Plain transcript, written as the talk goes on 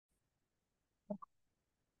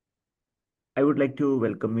I would like to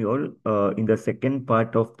welcome you all in the second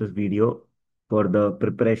part of this video for the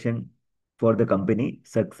preparation for the company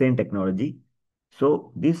SAKEN Technology.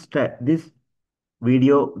 So this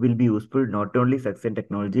video will be useful not only SAKEN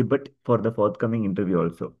Technology but for the forthcoming interview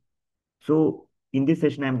also. So in this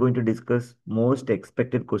session, I'm going to discuss most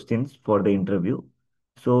expected questions for the interview.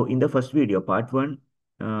 So in the first video, part one,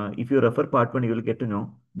 if you refer part one, you will get to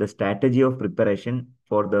know the strategy of preparation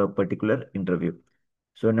for the particular interview.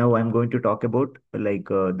 So now I'm going to talk about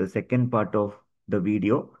the second part of the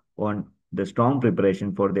video on the strong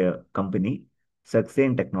preparation for the company, success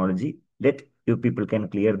in technology, that you people can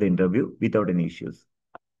clear the interview without any issues.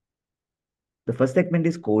 The first segment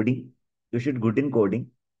is coding. You should good in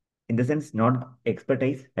coding in the sense not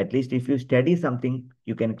expertise. At least if you study something,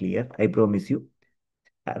 you can clear. I promise you.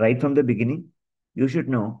 Right from the beginning, you should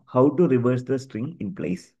know how to reverse the string in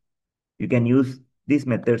place. You can use these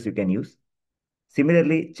methods. You can use.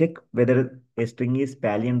 Similarly, check whether a string is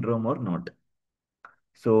palindrome or not.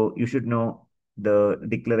 So you should know the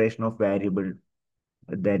declaration of variable.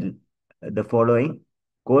 Then the following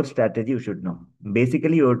core strategy you should know.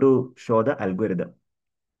 Basically, you have to show the algorithm.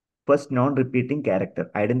 First non-repeating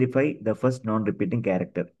character. Identify the first non-repeating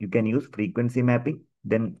character. You can use frequency mapping,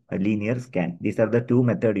 then a linear scan. These are the two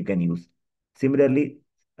methods you can use. Similarly,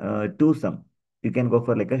 two sum. You can go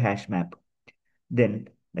for like a hash map. Then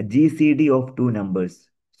a GCD of two numbers.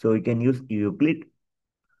 So you can use Euclid.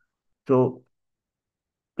 So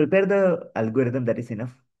prepare the algorithm, that is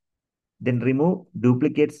enough. Then remove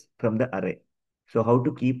duplicates from the array. So how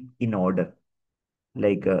to keep in order?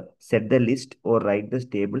 Set the list or write the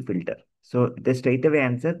stable filter. So the straightaway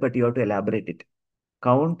answer, but you have to elaborate it.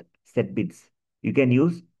 Count set bits. You can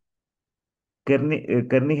use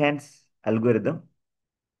Kernighan's algorithm.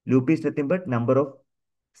 Loop is nothing but number of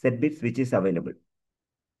set bits which is available.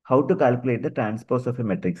 How to calculate the transpose of a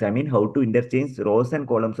matrix? I mean, how to interchange rows and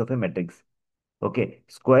columns of a matrix. Okay,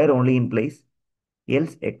 square only in place,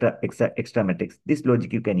 else extra matrix. This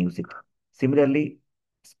logic you can use it. Similarly,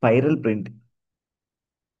 spiral print.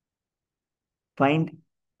 Find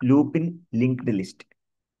loop in linked list.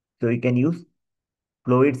 So you can use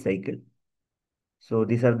fluid cycle. So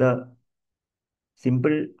these are the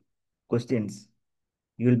simple questions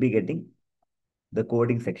you will be getting the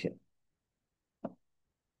coding section.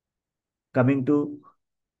 Coming to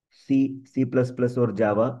C++ or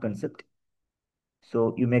Java concept.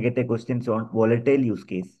 So you may get a questions on volatile use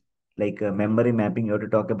case, like memory mapping. You have to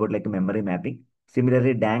talk about like memory mapping.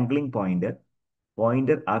 Similarly, dangling pointer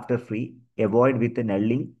after free, avoid with a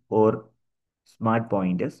nulling or smart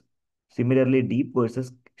pointers. Similarly, deep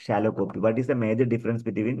versus shallow copy. What is the major difference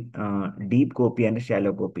between deep copy and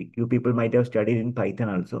shallow copy? You people might have studied in Python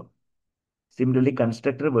also. Similarly,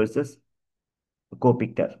 constructor versus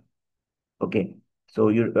copyctor. Okay. So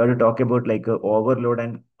you have to talk about like overload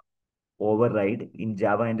and override in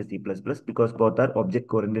Java and C++ because both are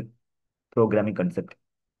object-oriented programming concept.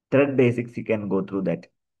 Thread basics, you can go through that.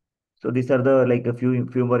 So these are the like a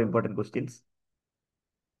few more important questions.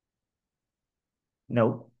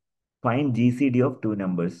 Now, find GCD of two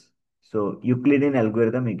numbers. So Euclidean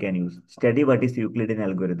algorithm you can use. Study what is Euclidean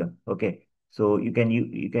algorithm. Okay. So you can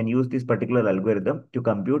use this particular algorithm to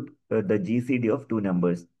compute the GCD of two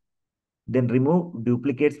numbers. Then remove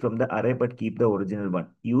duplicates from the array but keep the original one.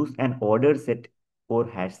 Use an ordered set or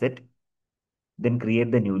hash set. Then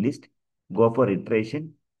create the new list. Go for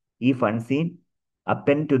iteration. If unseen,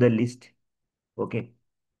 append to the list. Okay.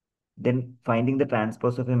 Then finding the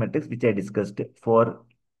transpose of a matrix, which I discussed. For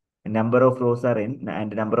number of rows are n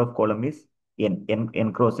and number of column is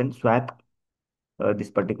n cross n. Swap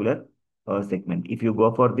this particular segment. If you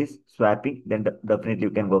go for this swapping, then definitely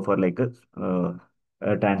you can go for like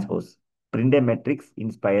a transpose. Print a matrix in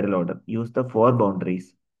spiral order. Use the four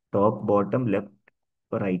boundaries: top, bottom, left,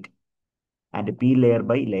 right, and p layer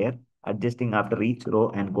by layer, adjusting after each row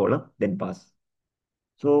and column, then pass.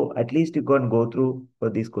 So at least you can go through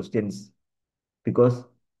these questions because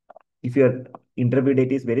if your interview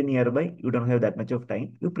date is very nearby, you don't have that much of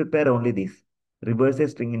time. You prepare only this. Reverse a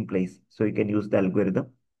string in place. So you can use the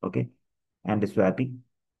algorithm. Okay. And swapping.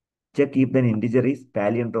 Check if the integer is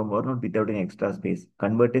palindrome or not without any extra space.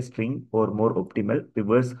 Convert a string or more optimal.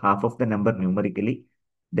 Reverse half of the number numerically.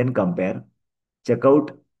 Then compare. Check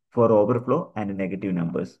out for overflow and negative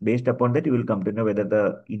numbers. Based upon that, you will come to know whether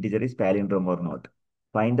the integer is palindrome or not.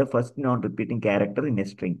 Find the first non-repeating character in a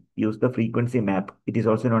string. Use the frequency map. It is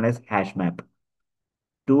also known as hash map.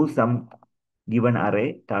 To some given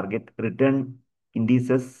array, target return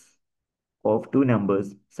indices of two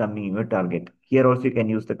numbers summing your target. Here also you can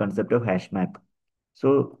use the concept of hash map.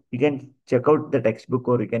 So you can check out the textbook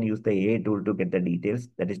or you can use the AI tool to get the details.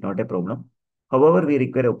 That is not a problem. However, we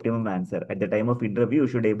require optimum answer. At the time of interview, you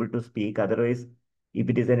should able to speak. Otherwise, if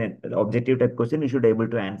it is an objective type question, you should able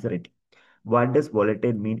to answer it. What does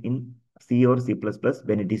volatile mean in C or C++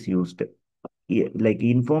 when it is used? Like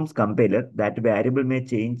informs compiler that variable may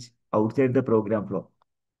change outside the program flow.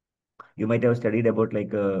 You might have studied about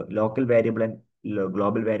like a local variable and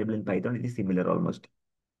global variable in Python. It is similar almost.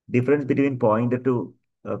 Difference between pointer to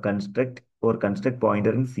construct or construct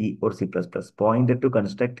pointer in C or C++. Pointer to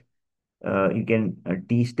construct, you can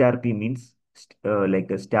T star P means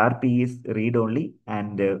like a star P is read only,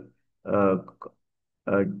 and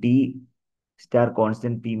T star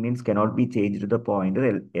constant P means cannot be changed to the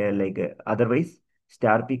pointer, otherwise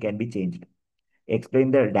star P can be changed.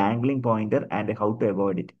 Explain the dangling pointer and how to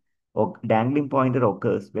avoid it. Dangling pointer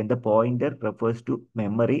occurs when the pointer refers to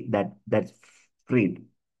memory that's freed.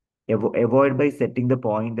 Avoid by setting the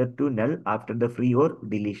pointer to null after the free or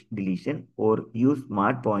deletion, or use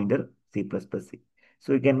smart pointer C++.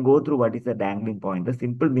 So you can go through what is a dangling pointer.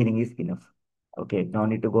 Simple meaning is enough. Okay, no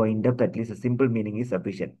need to go in depth. At least a simple meaning is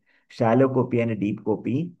sufficient. Shallow copy and a deep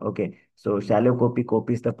copy. Okay, so shallow copy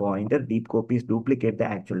copies the pointer. Deep copies duplicate the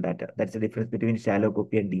actual data. That's the difference between shallow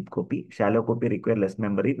copy and deep copy. Shallow copy require less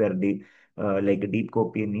memory, where like a deep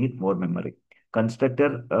copy need more memory.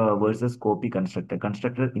 Constructor versus copy constructor.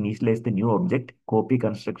 Constructor initialize the new object. Copy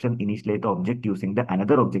construction initialize the object using the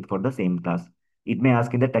another object for the same class. It may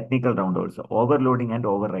ask in the technical round also. Overloading and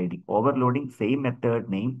overriding. Overloading, same method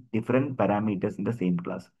name, different parameters in the same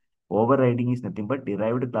class. Overriding is nothing but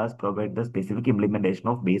derived class provide the specific implementation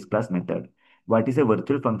of base class method. What is a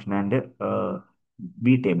virtual function and a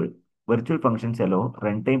V table? Virtual functions allow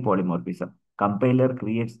runtime polymorphism. Compiler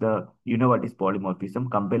creates the, you know what is polymorphism?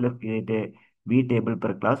 Compiler create a V table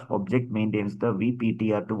per class. Object maintains the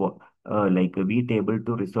VPTR to like a V table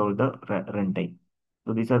to resolve the runtime.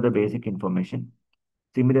 So these are the basic information.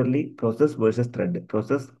 Similarly, process versus thread.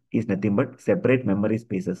 Process is nothing but separate memory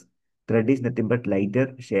spaces. Thread is nothing but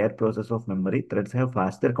lighter shared process of memory. Threads have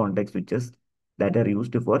faster context switches that are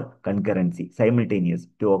used for concurrency, simultaneous,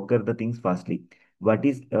 to occur the things fastly. What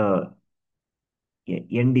is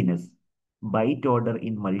endiness? Byte order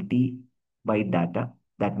in multi-byte data.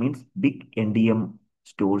 That means big NDM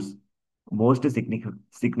stores most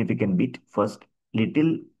significant bit first.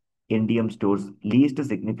 Little NDM stores least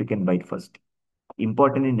significant byte first.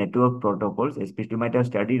 Important in network protocols, especially you might have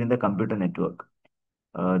studied in the computer network.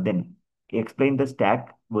 Then explain the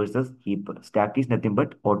stack versus heap. Stack is nothing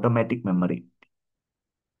but automatic memory.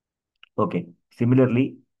 Okay.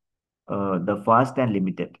 Similarly, the fast and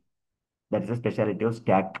limited. That is a specialty of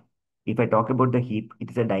stack. If I talk about the heap, it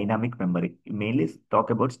is a dynamic memory. Mainly talk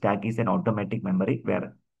about stack is an automatic memory,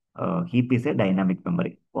 where heap is a dynamic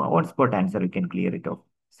memory. One spot answer, you can clear it off.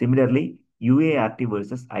 Similarly, UART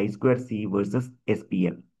versus I square C versus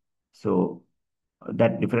SPL. So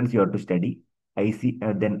that difference you have to study.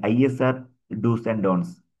 Then ISR do's and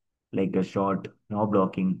don'ts, like a short, no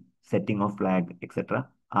blocking, setting of flag, etc.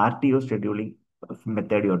 RTO scheduling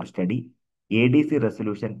method you have to study. ADC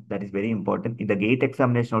resolution, that is very important. In the gate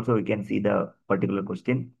examination also, we can see the particular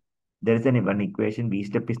question. There is one equation, V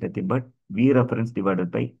step is nothing but V reference divided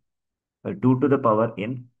by 2 to the power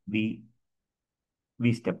n V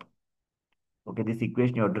step. Okay, this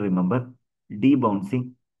equation you have to remember.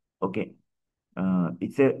 Debouncing. Okay,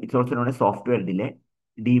 it's also known as software delay.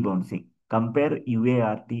 Debouncing. Compare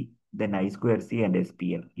UART, then I square C and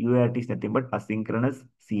SPL. UART is nothing but asynchronous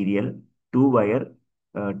serial two-wire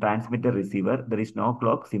transmitter receiver. There is no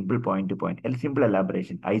clock, simple point to point. A simple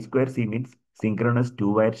elaboration. I square C means synchronous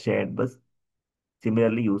two-wire shared bus.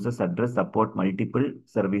 Similarly, users address support multiple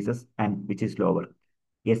services and which is lower.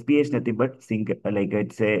 SPA is nothing but like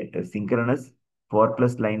it's a synchronous 4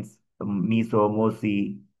 plus lines, MISO,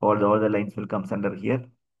 MOSI, all the lines will comes under here.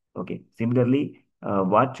 Okay. Similarly,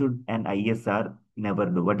 what should an ISR never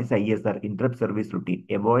do? What is ISR? Interrupt service routine.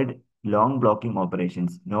 Avoid long blocking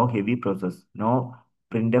operations, no heavy process, no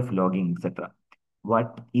printf logging, etc.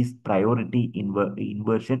 What is priority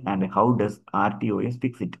inversion and how does RTOS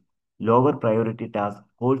fix it? Lower priority task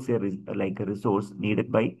holds like a resource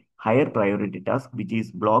needed by higher priority task, which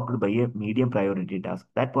is blocked by a medium priority task.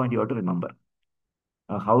 That point you have to remember.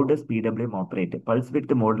 How does PWM operate? Pulse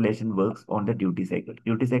width modulation works on the duty cycle.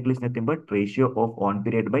 Duty cycle is nothing but ratio of on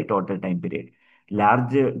period by total time period.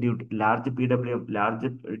 Large PWM, large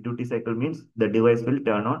duty cycle means the device will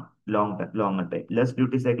turn on longer time. Less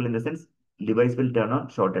duty cycle in the sense device will turn on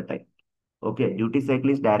shorter time. Okay, duty cycle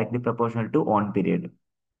is directly proportional to on period.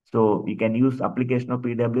 So you can use application of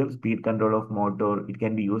PWM, speed control of motor. It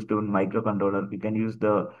can be used to microcontroller. You can use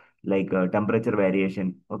the like temperature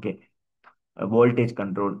variation. Okay, voltage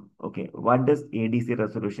control. Okay, what does ADC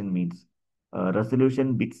resolution means?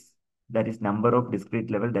 Resolution bits, that is number of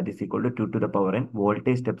discrete level, that is equal to 2 to the power n.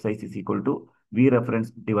 Voltage step size is equal to V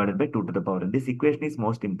reference divided by 2 to the power n. This equation is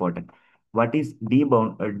most important. What is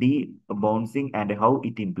debouncing and how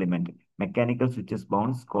it implemented? Mechanical switches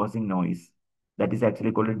bounce causing noise. That is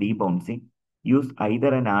actually called debouncing. Use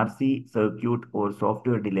either an RC circuit or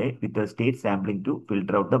software delay with a state sampling to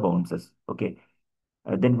filter out the bounces. Okay.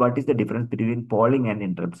 Then what is the difference between polling and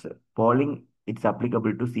interrupts? Polling, it's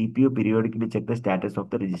applicable to CPU periodically check the status of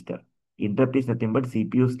the register. Interrupt is nothing but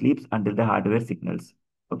CPU sleeps until the hardware signals.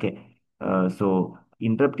 Okay. So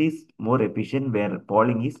interrupt is more efficient where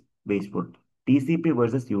polling is wasteful. TCP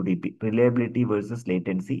versus UDP, reliability versus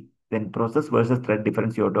latency. Then process versus thread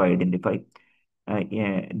difference you have to identify.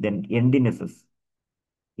 Yeah, then NDNSS,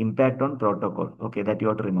 impact on protocol. Okay, that you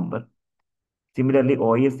have to remember. Similarly,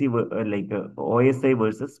 OSI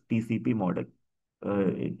versus TCP model.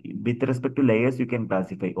 Uh, with respect to layers, you can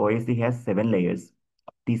classify. OSI has 7 layers.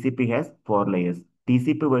 TCP has 4 layers.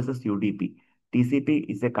 TCP versus UDP. TCP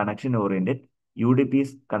is a connection oriented. UDP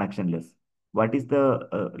is connectionless. What is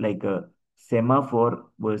the semaphore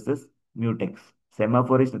versus mutex?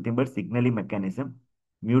 Semaphore is nothing but signaling mechanism.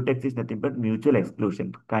 Mutex is nothing but mutual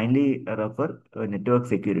exclusion. Kindly refer network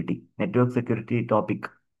security. Network security topic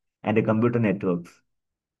and computer networks.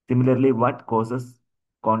 Similarly, what causes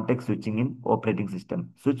context switching in operating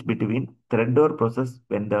system? Switch between thread or process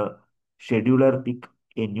when the scheduler pick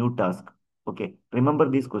a new task. Okay, remember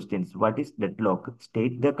these questions. What is deadlock?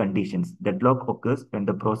 State the conditions. Deadlock occurs when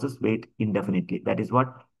the process wait indefinitely. That is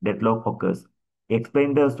what deadlock occurs.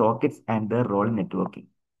 Explain the sockets and the role in networking.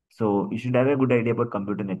 So you should have a good idea about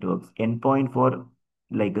computer networks. Endpoint for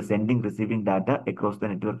sending receiving data across the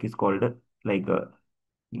network is called like uh,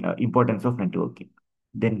 importance of networking.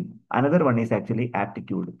 Then another one is actually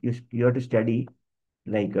aptitude. You have to study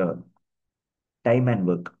like time and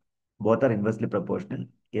work. Both are inversely proportional.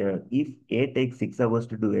 If A takes 6 hours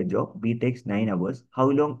to do a job, B takes 9 hours, how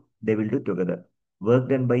long they will do together? Work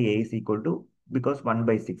done by A is equal to, because 1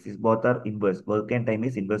 by 6 is both are inverse. Work and time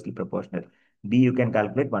is inversely proportional. B you can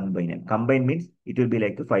calculate 1 by 9. Combine means it will be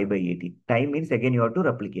like 5 by 80. Time means again you have to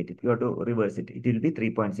replicate it. You have to reverse it. It will be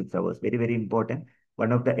 3.6 hours. Very, very important.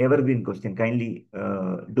 One of the evergreen question. Kindly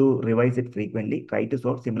do revise it frequently. Try to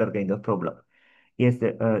solve similar kind of problem. Yes,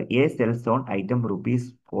 A sells on item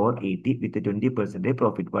rupees 480 with a 20%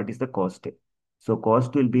 profit. What is the cost? So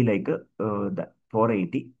cost will be like the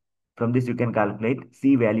 480. From this you can calculate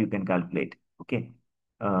C value you can calculate. Okay.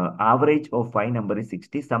 Average of 5 number is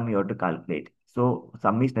 60. Sum you have to calculate. So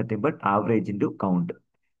sum is nothing but average into count.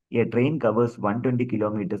 A train covers 120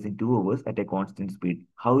 kilometers in 2 hours at a constant speed.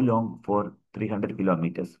 How long for 300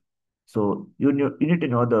 kilometers? So you need to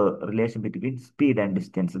know the relation between speed and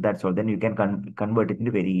distance. That's all. Then you can convert it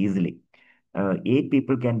into very easily. 8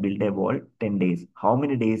 people can build a wall 10 days. How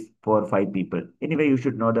many days for 5 people? Anyway, you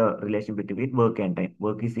should know the relation between work and time.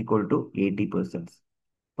 Work is equal to 80%.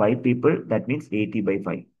 5 people, that means 80 by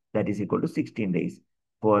 5. That is equal to 16 days.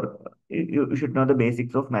 You should know the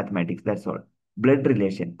basics of mathematics. That's all. Blood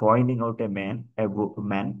relation, pointing out a man, a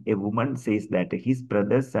woman says that his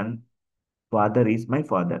brother's son father is my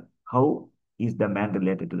father. How is the man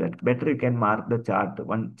related to that? Better you can mark the chart.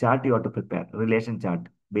 One chart you have to prepare, relation chart.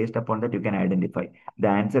 Based upon that, you can identify. The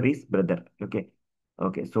answer is brother. Okay.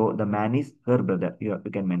 Okay. So the man is her brother. You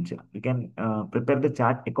can mention. You can prepare the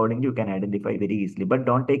chart accordingly. You can identify very easily, but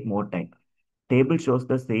don't take more time. Table shows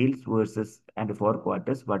the sales versus and 4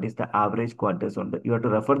 quarters. What is the average quarters on the? You have to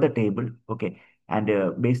refer the table. Okay.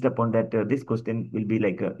 And based upon that, this question will be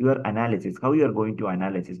like your analysis, how you are going to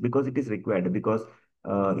analysis, because it is required. Because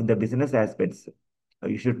in the business aspects,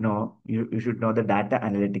 you should know the data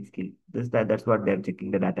analytics skill. That's what they're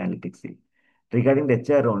checking, the data analytics skill. Regarding the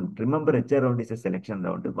HR round, remember HR round is a selection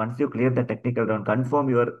round. Once you clear the technical round, confirm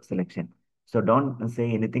your selection. So don't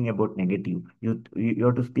say anything about negative. You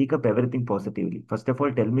have to speak up everything positively. First of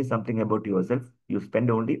all, tell me something about yourself. You spend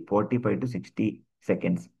only 45 to 60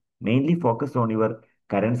 seconds. Mainly focus on your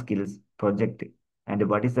current skills, project, and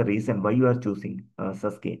what is the reason why you are choosing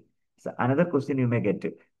SASKEN. So another question you may get,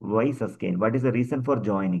 why SASKEN? What is the reason for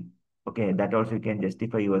joining? Okay, that also you can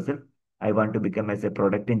justify yourself. I want to become as a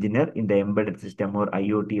product engineer in the embedded system or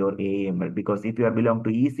IoT or AAML, because if you are belong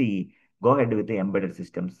to ECE, go ahead with the embedded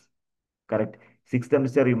systems. Correct. Sixth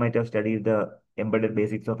semester, you might have studied the embedded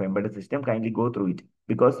basics of embedded system. Kindly go through it.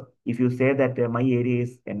 Because if you say that my area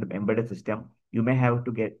is embedded system, you may have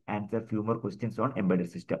to get answer few more questions on embedded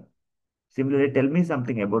system. Similarly, tell me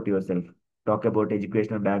something about yourself. Talk about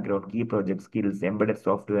educational background, key project skills, embedded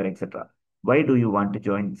software, etc. Why do you want to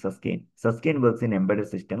join SASKEN? SASKEN works in embedded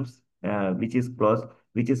systems, which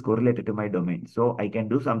is correlated to my domain. So I can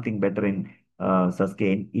do something better in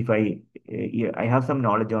sustain. If yeah, I have some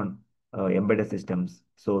knowledge on embedded systems,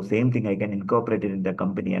 so same thing I can incorporate it in the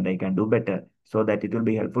company and I can do better so that it will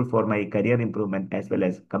be helpful for my career improvement as well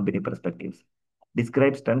as company perspectives.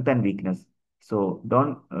 Describe strength and weakness. So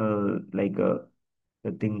don't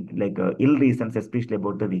thing like ill reasons, especially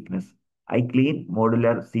about the weakness. I clean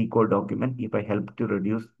modular C code document if I help to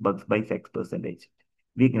reduce bugs by 6%.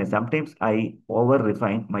 Weakness. Sometimes I over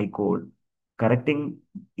refine my code, correcting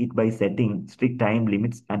it by setting strict time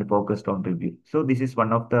limits and focused on review. So this is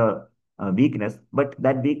one of the weakness, but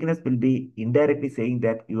that weakness will be indirectly saying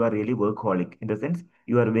that you are really workaholic in the sense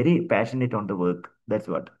you are very passionate on the work. That's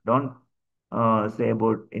what. Don't say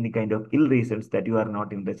about any kind of ill reasons that you are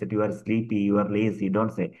not interested, you are sleepy, you are lazy.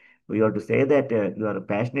 Don't say. You have to say that you are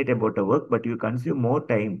passionate about the work, but you consume more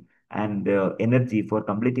time and energy for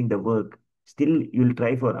completing the work. Still, you'll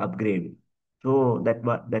try for upgrade. So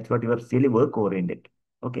that's what you are really work oriented.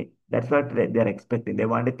 Okay, that's what they're expecting. They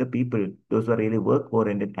wanted the people, those who are really work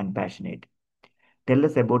oriented and passionate. Tell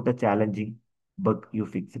us about the challenging bug you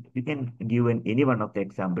fixed. You can give any one of the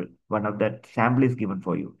example. One of that sample is given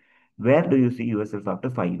for you. Where do you see yourself after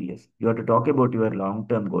 5 years? You have to talk about your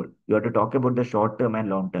long-term goal. You have to talk about the short-term and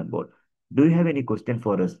long-term goal. Do you have any question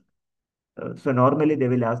for us? So normally they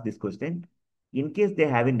will ask this question. In case they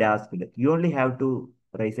haven't asked it, you only have to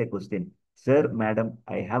raise a question. Sir, madam,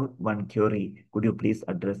 I have one query. Could you please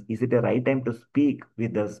address? Is it the right time to speak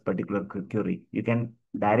with this particular query? You can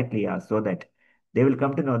directly ask so that they will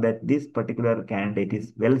come to know that this particular candidate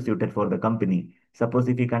is well suited for the company. Suppose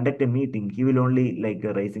if he conduct a meeting, he will only like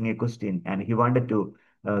raising a question and he wanted to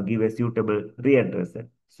give a suitable readdress.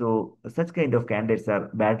 So such kind of candidates are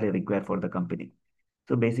badly required for the company.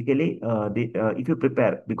 So basically, if you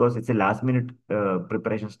prepare, because it's a last minute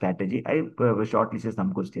preparation strategy, I shortlisted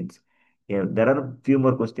some questions. Yeah, there are few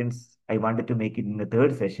more questions I wanted to make it in the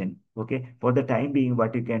third session. Okay, for the time being,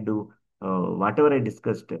 what you can do, whatever I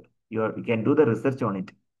discussed, you can do the research on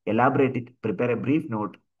it, elaborate it, prepare a brief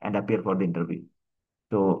note, and appear for the interview.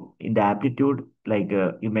 So in the aptitude, like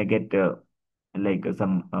you may get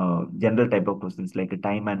some general type of questions like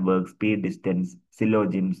time and work, speed, distance,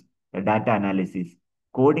 syllogisms, data analysis,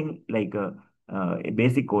 coding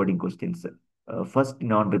basic coding questions. First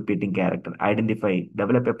non-repeating character,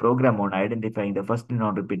 develop a program on identifying the first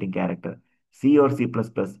non-repeating character. C or C++,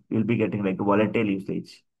 you'll be getting like volatile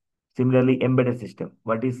usage. Similarly, embedded system,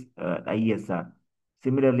 what is ISR?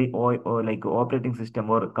 Similarly, or like operating system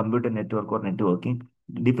or computer network or networking,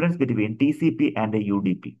 difference between TCP and a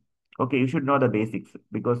UDP. Okay, you should know the basics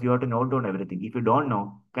because you have to note down everything. If you don't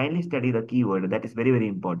know, kindly study the keyword. That is very, very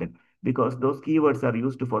important because those keywords are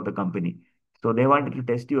used for the company. So they wanted to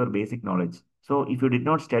test your basic knowledge. So if you did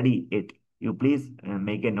not study it, you please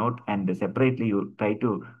make a note and separately you try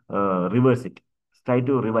to reverse it. Try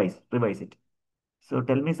to revise it. So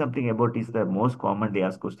tell me something about is the most commonly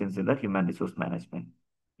asked questions in the human resource management.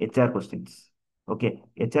 HR questions. Okay,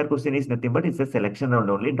 HR question is nothing but it's a selection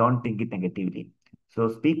round only. Don't think it negatively. So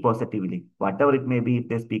speak positively. Whatever it may be, if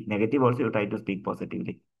they speak negative, also you try to speak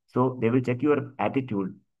positively. So they will check your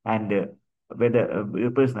attitude and whether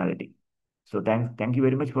your personality. So thank you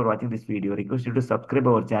very much for watching this video. Request you to subscribe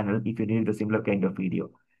our channel if you need the similar kind of video.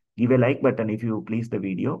 Give a like button if you please the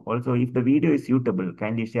video. Also, if the video is suitable,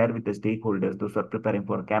 kindly share with the stakeholders, those who are preparing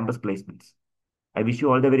for campus placements. I wish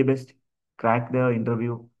you all the very best. Crack the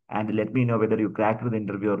interview and let me know whether you cracked the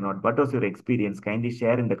interview or not. What was your experience? Kindly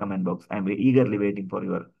share in the comment box. I'm eagerly waiting for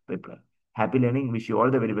your reply. Happy learning. Wish you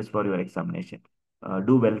all the very best for your examination.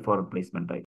 Do well for placement drive.